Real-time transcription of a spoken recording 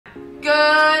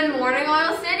Good morning,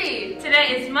 Oil City.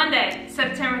 Today is Monday,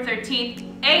 September 13th,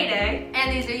 A-Day.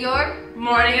 And these are your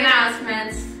morning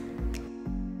announcements.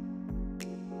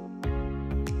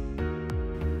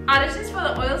 Auditions for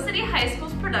the Oil City High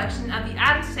School's production of The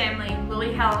Addams Family will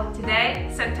be held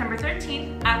today, September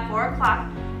 13th at 4 o'clock,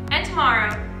 and tomorrow,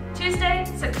 Tuesday,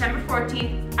 September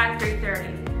 14th at 3:30.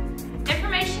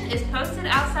 Information is posted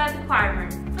outside the choir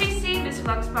room. Please see Ms.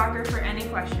 Fluxbacher for any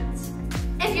questions.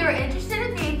 If you are interested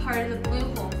in being part of the Blue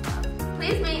Hole Club,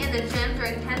 please meet in the gym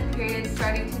during 10th period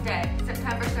starting today,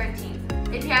 September 13th.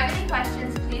 If you have any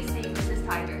questions, please see Mrs.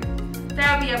 Tiger. There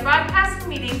will be a broadcasting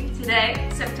meeting today,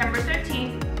 September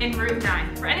 13th, in room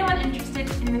 9 for anyone interested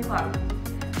in the club.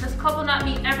 This club will not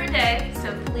meet every day,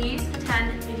 so please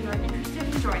attend if you are interested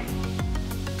in joining.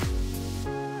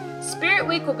 Spirit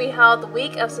Week will be held the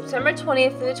week of September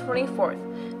 20th through the 24th.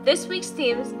 This week's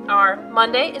themes are: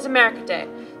 Monday is America Day.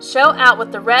 Show out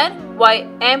with the red, white,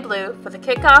 and blue for the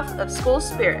kickoff of school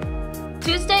spirit.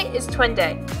 Tuesday is Twin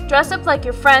Day. Dress up like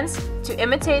your friends to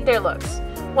imitate their looks.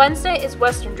 Wednesday is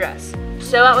Western dress.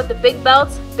 Show out with the big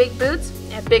belts, big boots,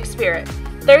 and big spirit.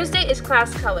 Thursday is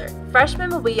class color.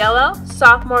 Freshmen will be yellow,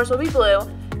 sophomores will be blue,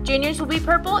 juniors will be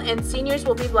purple, and seniors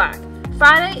will be black.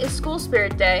 Friday is School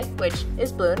Spirit Day, which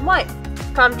is blue and white.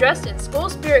 Come dressed in school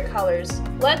spirit colors.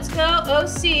 Let's go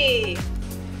OC!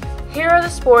 Here are the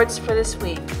sports for this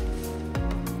week.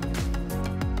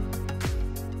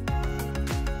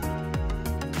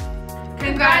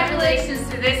 Congratulations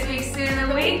to this week's Student of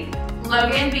the Week,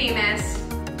 Logan Bemis.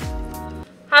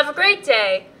 Have a great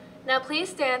day. Now please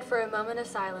stand for a moment of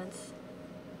silence.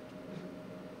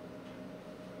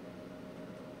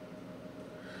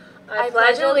 I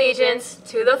pledge allegiance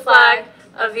to the flag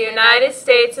of the United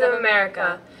States of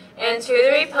America and to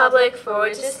the republic for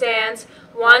which it stands,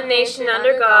 one nation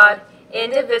under God,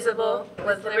 indivisible,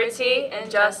 with liberty and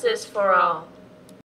justice for all.